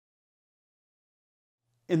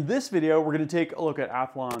In this video, we're going to take a look at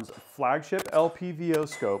Athlon's flagship LPVO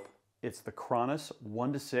scope. It's the Cronus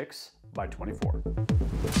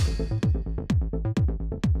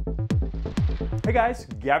 1:6x24. Hey guys,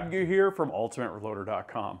 Gavin here from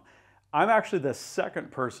UltimateReloader.com. I'm actually the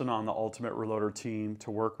second person on the Ultimate Reloader team to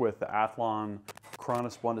work with the Athlon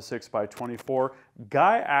Cronus 1:6x24.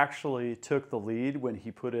 Guy actually took the lead when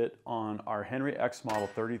he put it on our Henry X Model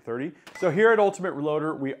 3030. So here at Ultimate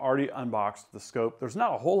Reloader, we already unboxed the scope. There's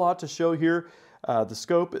not a whole lot to show here. The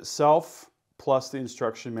scope itself, plus the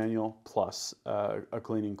instruction manual, plus a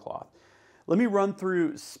cleaning cloth. Let me run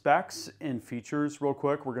through specs and features real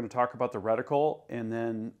quick. We're going to talk about the reticle, and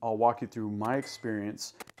then I'll walk you through my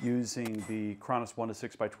experience using the Cronus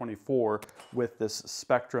 1:6x24 with this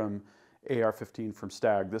Spectrum AR-15 from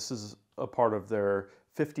Stag. This is a part of their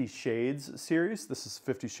 50 Shades series. This is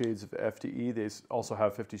 50 Shades of FTE. They also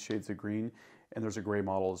have 50 Shades of Green, and there's a gray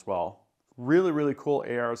model as well. Really, really cool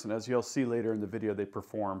ARs, and as you'll see later in the video, they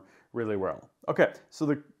perform really well. Okay, so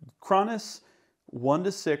the Cronus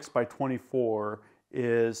 1:6x24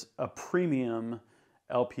 is a premium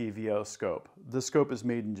LPVO scope. This scope is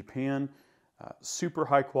made in Japan, super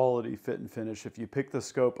high quality fit and finish. If you pick the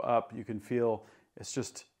scope up, you can feel it's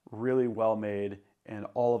just really well made and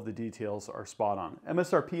all of the details are spot on.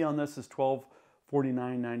 MSRP on this is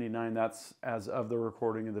 $1249.99. That's as of the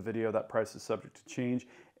recording of the video. That price is subject to change,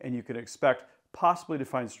 and you can expect possibly to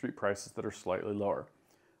find street prices that are slightly lower.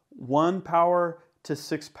 1 power to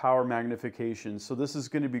 6 power magnification. So this is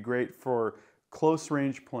going to be great for close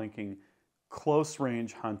range plinking, close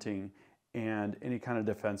range hunting, and any kind of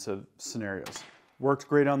defensive scenarios. Worked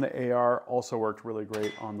great on the AR, also worked really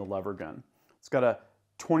great on the lever gun. It's got a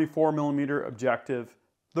 24mm objective,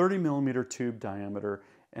 30mm tube diameter,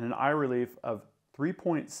 and an eye relief of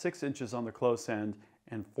 3.6 inches on the close end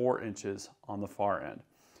and 4 inches on the far end.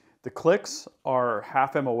 The clicks are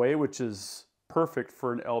half MOA, which is perfect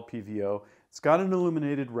for an LPVO. It's got an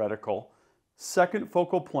illuminated reticle, second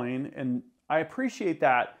focal plane, and I appreciate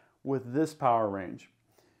that with this power range.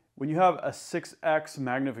 When you have a 6x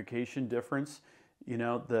magnification difference, you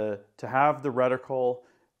know, to have the reticle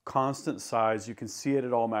constant size, you can see it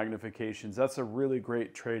at all magnifications. That's a really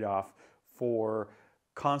great trade-off for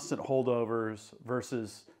constant holdovers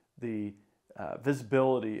versus the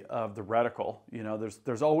visibility of the reticle. You know,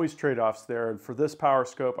 there's always trade-offs there, and for this power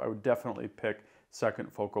scope, I would definitely pick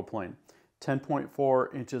second focal plane.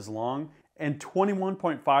 10.4 inches long and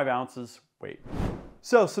 21.5 ounces weight.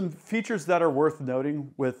 So some features that are worth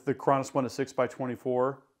noting with the Cronus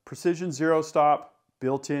 1:6x24: precision zero stop,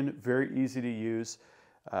 built-in, very easy to use.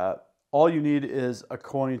 All you need is a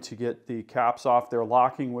coin to get the caps off. They're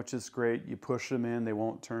locking, which is great. You push them in, they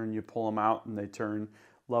won't turn. You pull them out and they turn.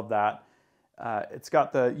 Love that. It's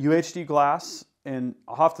got the UHD glass, and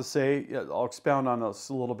I'll have to say, I'll expound on this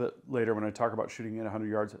a little bit later when I talk about shooting at 100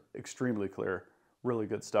 yards. Extremely clear, really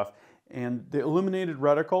good stuff. And the illuminated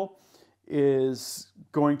reticle is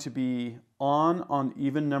going to be on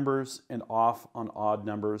even numbers and off on odd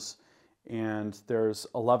numbers. And there's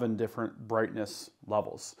 11 different brightness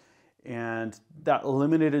levels. And that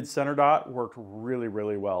illuminated center dot worked really,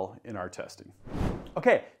 really well in our testing.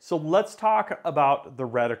 Okay, so let's talk about the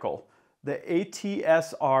reticle. The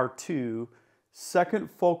ATSR2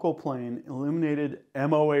 second focal plane illuminated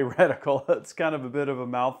MOA reticle, that's kind of a bit of a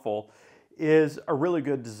mouthful, is a really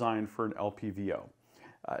good design for an LPVO.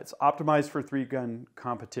 It's optimized for 3-gun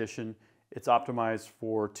competition. It's optimized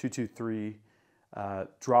for 223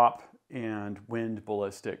 drop and wind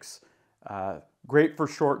ballistics. Great for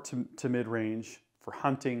short to mid-range, for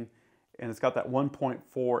hunting, and it's got that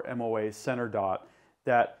 1.4 MOA center dot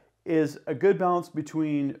that is a good balance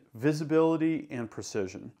between visibility and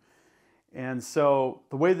precision. And so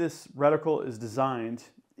the way this reticle is designed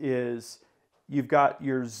is you've got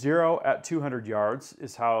your 0 at 200 yards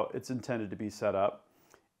is how it's intended to be set up.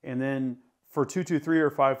 And then for 223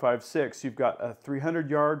 or 5.56, you've got a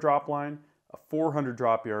 300-yard drop line, a 400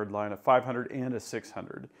 drop yard line, a 500, and a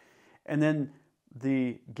 600. And then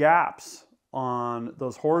the gaps on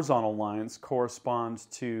those horizontal lines correspond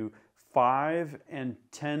to 5 and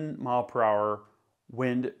 10 mile per hour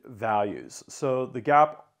wind values. So the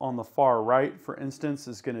gap on the far right, for instance,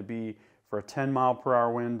 is going to be for a 10 mile per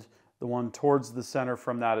hour wind. The one towards the center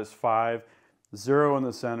from that is 5, 0 in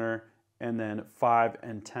the center, and then 5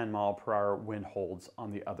 and 10 mile per hour wind holds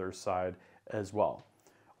on the other side as well.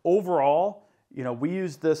 Overall, you know, we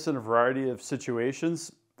use this in a variety of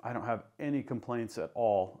situations. I don't have any complaints at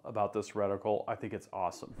all about this reticle. I think it's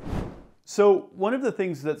awesome. So one of the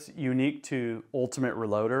things that's unique to Ultimate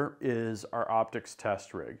Reloader is our optics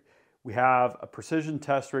test rig. We have a precision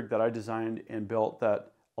test rig that I designed and built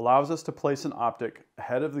that allows us to place an optic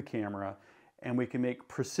ahead of the camera, and we can make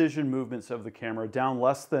precision movements of the camera down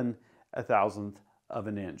less than 1/1000th of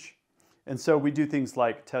an inch. And so we do things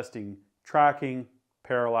like testing tracking,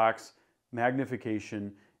 parallax,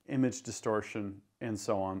 magnification, image distortion, and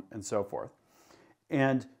so on and so forth.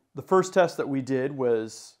 And the first test that we did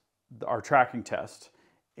was our tracking test.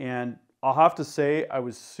 And I'll have to say I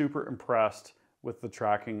was super impressed with the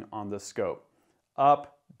tracking on this scope.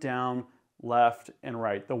 Up, down, left, and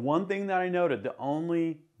right. The one thing that I noted, the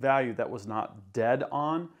only value that was not dead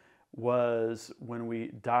on, was when we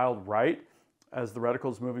dialed right, as the reticle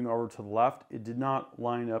is moving over to the left, it did not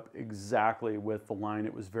line up exactly with the line.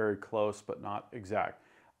 It was very close, but not exact.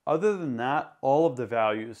 Other than that, all of the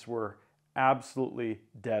values were absolutely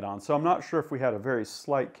dead on. So I'm not sure if we had a very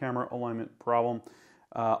slight camera alignment problem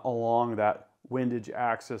along that windage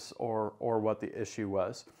axis or what the issue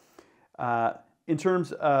was. In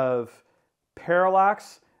terms of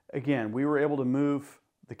parallax, again, we were able to move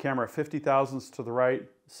the camera 50 thousandths to the right,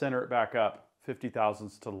 center it back up, 50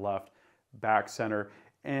 thousandths to the left, back center,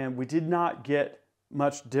 and we did not get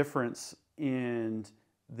much difference in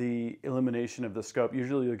the illumination of the scope.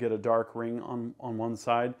 Usually you'll get a dark ring on one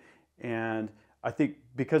side, and I think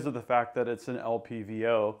because of the fact that it's an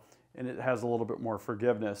LPVO and it has a little bit more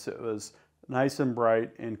forgiveness, it was nice and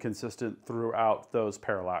bright and consistent throughout those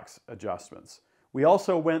parallax adjustments. We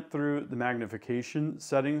also went through the magnification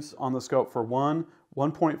settings on the scope for 1,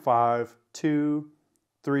 1.5, 2,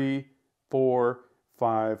 3, 4,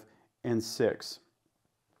 5, and 6.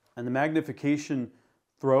 And the magnification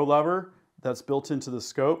throw lever that's built into the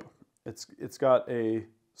scope, it's got a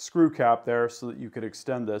screw cap there so that you could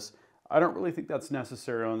extend this. I don't really think that's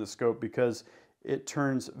necessary on the scope because it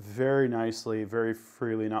turns very nicely, very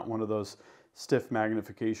freely, not one of those stiff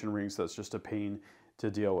magnification rings that's just a pain to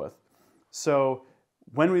deal with. So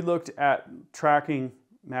when we looked at tracking,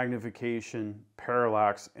 magnification,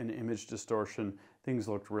 parallax, and image distortion, things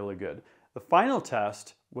looked really good. The final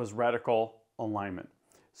test was reticle alignment.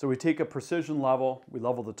 So we take a precision level, we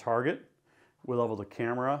level the target, we level the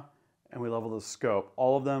camera, and we level the scope.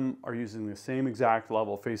 All of them are using the same exact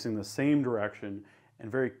level, facing the same direction, and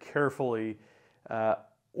very carefully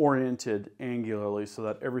oriented angularly so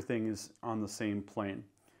that everything is on the same plane.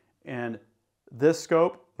 And this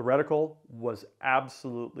scope, the reticle, was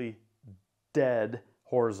absolutely dead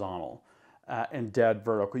horizontal and dead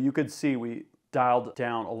vertical. You could see we dialed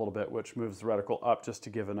down a little bit, which moves the reticle up just to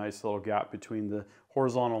give a nice little gap between the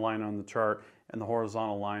horizontal line on the chart and the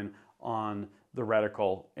horizontal line on the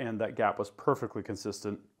reticle, and that gap was perfectly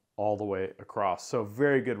consistent all the way across. So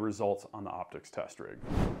very good results on the optics test rig.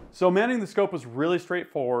 So mounting the scope was really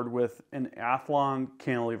straightforward with an Athlon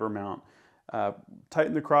cantilever mount.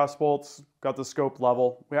 Tightened the cross bolts, got the scope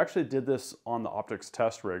level. We actually did this on the optics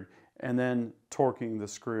test rig, and then torquing the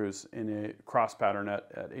screws in a cross pattern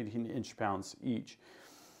at 18 inch-pounds each.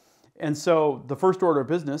 And so the first order of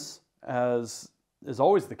business, as is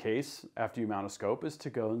always the case after you mount a scope, is to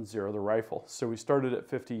go and zero the rifle. So we started at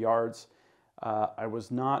 50 yards. I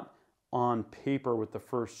was not on paper with the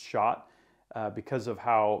first shot because of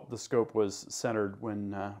how the scope was centered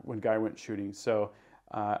when Guy went shooting. So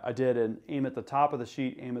I did an aim at the top of the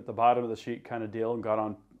sheet, aim at the bottom of the sheet kind of deal, and got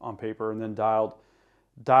on paper, and then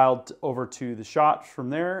dialed over to the shot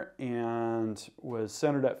from there, and was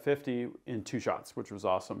centered at 50 in 2 shots, which was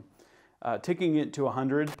awesome. Taking it to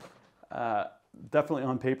 100, definitely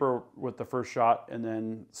on paper with the first shot, and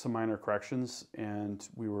then some minor corrections, and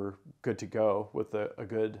we were good to go with a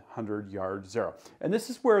good 100-yard zero. And this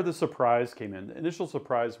is where the surprise came in. The initial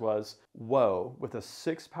surprise was, whoa, with a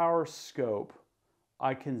 6-power scope,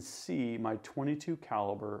 I can see my .22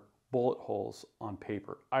 caliber bullet holes on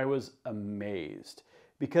paper. I was amazed,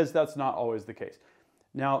 because that's not always the case.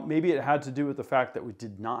 Now, maybe it had to do with the fact that we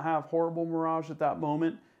did not have horrible mirage at that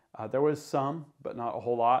moment. There was some, but not a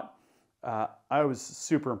whole lot. I was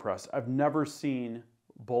super impressed. I've never seen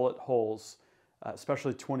bullet holes,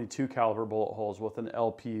 especially .22 caliber bullet holes with an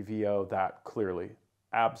LPVO that clearly.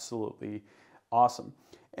 Absolutely awesome.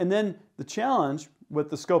 And then the challenge with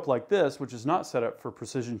the scope like this, which is not set up for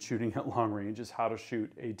precision shooting at long range, is how to shoot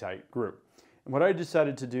a tight group. And what I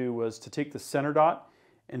decided to do was to take the center dot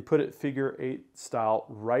and put it figure 8 style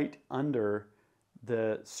right under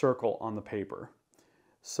the circle on the paper.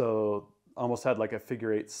 So almost had like a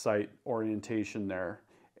figure 8 sight orientation there.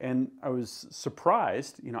 And I was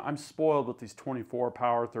surprised, you know, I'm spoiled with these 24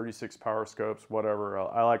 power, 36 power scopes, whatever.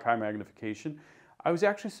 I like high magnification. I was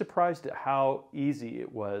actually surprised at how easy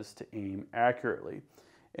it was to aim accurately.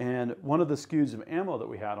 And one of the SKUs of ammo that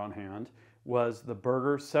we had on hand was the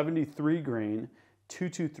Berger 73 grain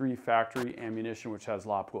 .223 factory ammunition, which has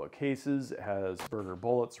La Pula cases, it has Berger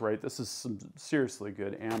bullets, right? This is some seriously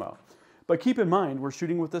good ammo. But keep in mind, we're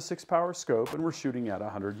shooting with a 6-power scope and we're shooting at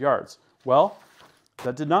 100 yards. Well,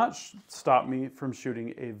 that did not stop me from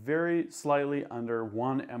shooting a very slightly under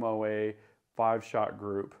 1 MOA 5-shot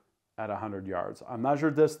group at 100 yards. I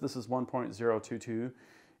measured this. This is 1.022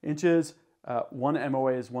 inches. 1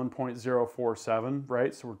 MOA is 1.047,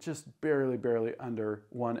 right? So we're just barely under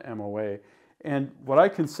 1 MOA. And what I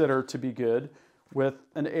consider to be good with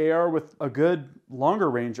an AR with a good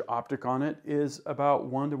longer range optic on it is about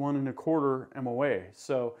 1 to 1.25 MOA.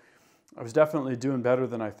 So I was definitely doing better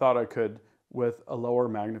than I thought I could with a lower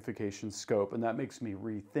magnification scope, and that makes me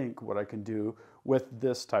rethink what I can do with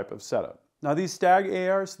this type of setup. Now these Stag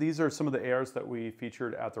ARs, these are some of the ARs that we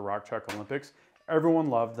featured at the Rock Chuck Olympics. Everyone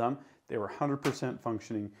loved them. They were 100%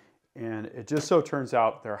 functioning, and it just so turns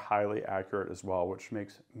out they're highly accurate as well, which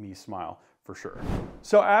makes me smile for sure.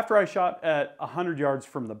 So after I shot at 100 yards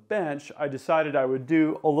from the bench, I decided I would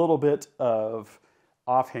do a little bit of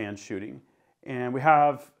offhand shooting. And we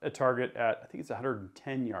have a target at, I think it's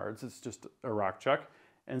 110 yards. It's just a rock chuck.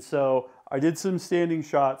 And so I did some standing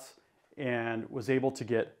shots and was able to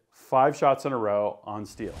get 5 shots in a row on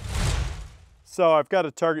steel. So I've got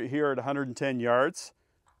a target here at 110 yards.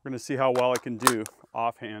 We're gonna see how well I can do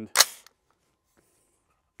offhand.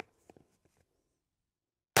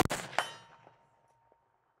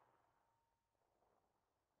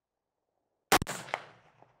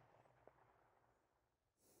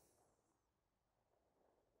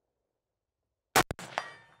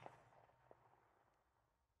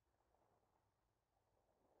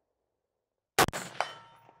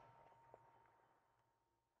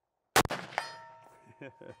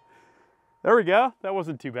 There we go. That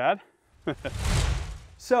wasn't too bad.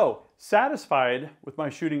 So, satisfied with my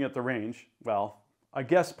shooting at the range, well, I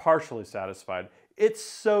guess partially satisfied. It's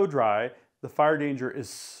so dry, the fire danger is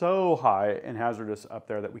so high and hazardous up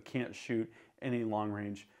there that we can't shoot any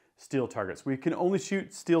long-range steel targets. We can only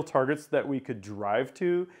shoot steel targets that we could drive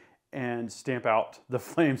to and stamp out the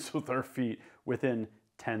flames with our feet within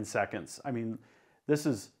 10 seconds. I mean, this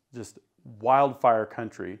is just wildfire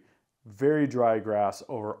country. Very dry grass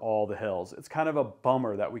over all the hills. It's kind of a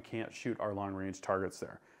bummer that we can't shoot our long-range targets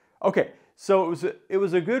there. Okay, so it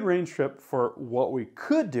was a good range trip for what we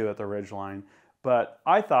could do at the ridgeline, but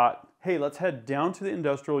I thought, hey, let's head down to the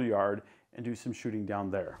industrial yard and do some shooting down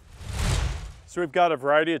there. So we've got a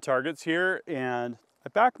variety of targets here, and I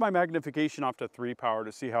backed my magnification off to 3 power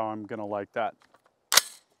to see how I'm gonna like that.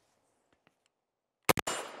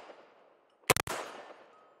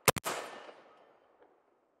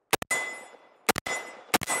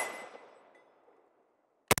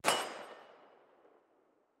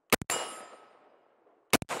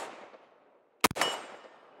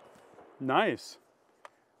 Nice.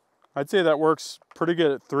 I'd say that works pretty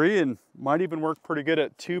good at 3 and might even work pretty good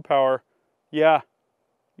at 2 power. Yeah,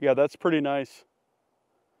 that's pretty nice.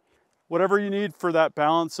 Whatever you need for that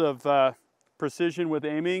balance of precision with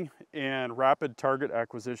aiming and rapid target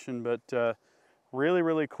acquisition, but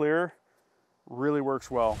really clear, really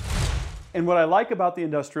works well. And what I like about the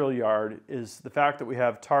industrial yard is the fact that we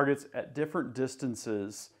have targets at different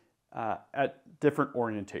distances at different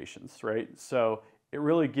orientations, right? So it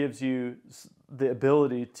really gives you the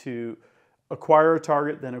ability to acquire a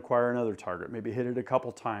target, then acquire another target, maybe hit it a couple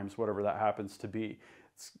times, whatever that happens to be.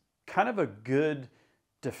 It's kind of a good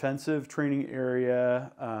defensive training area,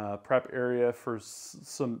 prep area for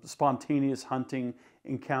some spontaneous hunting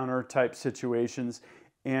encounter type situations.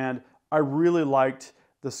 And I really liked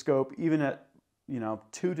the scope, even at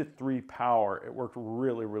 2 to 3 power, it worked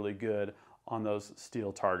really good on those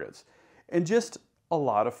steel targets. And just a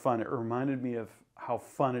lot of fun. It reminded me of how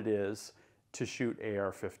fun it is to shoot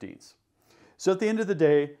AR-15s. So at the end of the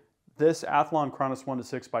day, this Athlon Cronus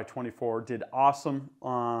 1:6x24 did awesome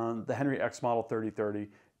on the Henry X Model 3030.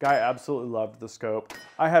 Guy absolutely loved the scope.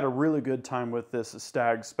 I had a really good time with this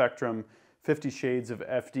Stag Spectrum 50 Shades of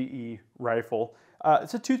FDE rifle.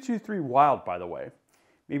 It's a 223 Wild, by the way.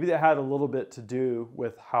 Maybe that had a little bit to do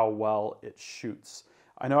with how well it shoots.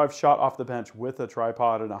 I know I've shot off the bench with a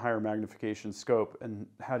tripod and a higher magnification scope and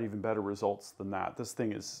had even better results than that. This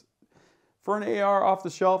thing is, for an AR off the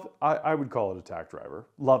shelf, I would call it a tack driver.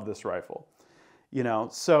 Love this rifle.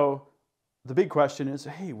 So the big question is,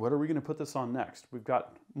 hey, what are we gonna put this on next? We've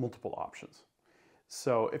got multiple options.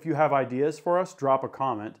 So if you have ideas for us, drop a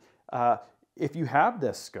comment. If you have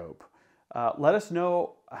this scope, let us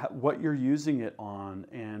know what you're using it on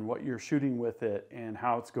and what you're shooting with it and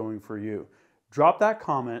how it's going for you. Drop that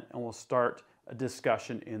comment and we'll start a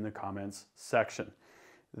discussion in the comments section.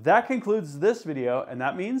 That concludes this video, and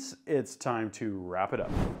that means it's time to wrap it up.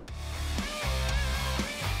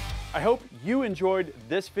 I hope you enjoyed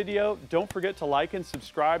this video. Don't forget to like and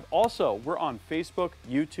subscribe. Also, we're on Facebook,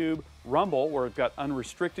 YouTube, Rumble, where we've got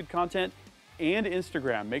unrestricted content, and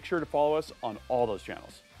Instagram. Make sure to follow us on all those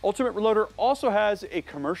channels. Ultimate Reloader also has a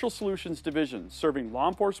commercial solutions division serving law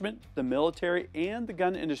enforcement, the military, and the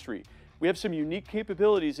gun industry. We have some unique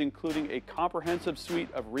capabilities, including a comprehensive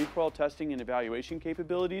suite of recoil testing and evaluation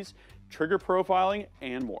capabilities, trigger profiling,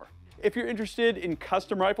 and more. If you're interested in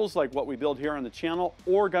custom rifles like what we build here on the channel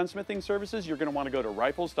or gunsmithing services, you're going to want to go to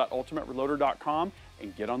rifles.ultimatereloader.com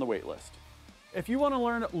and get on the wait list. If you want to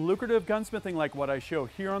learn lucrative gunsmithing like what I show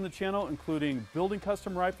here on the channel, including building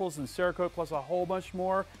custom rifles and Cerakote plus a whole bunch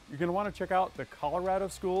more, you're going to want to check out the Colorado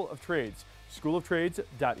School of Trades,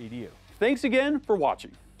 schooloftrades.edu. Thanks again for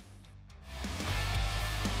watching.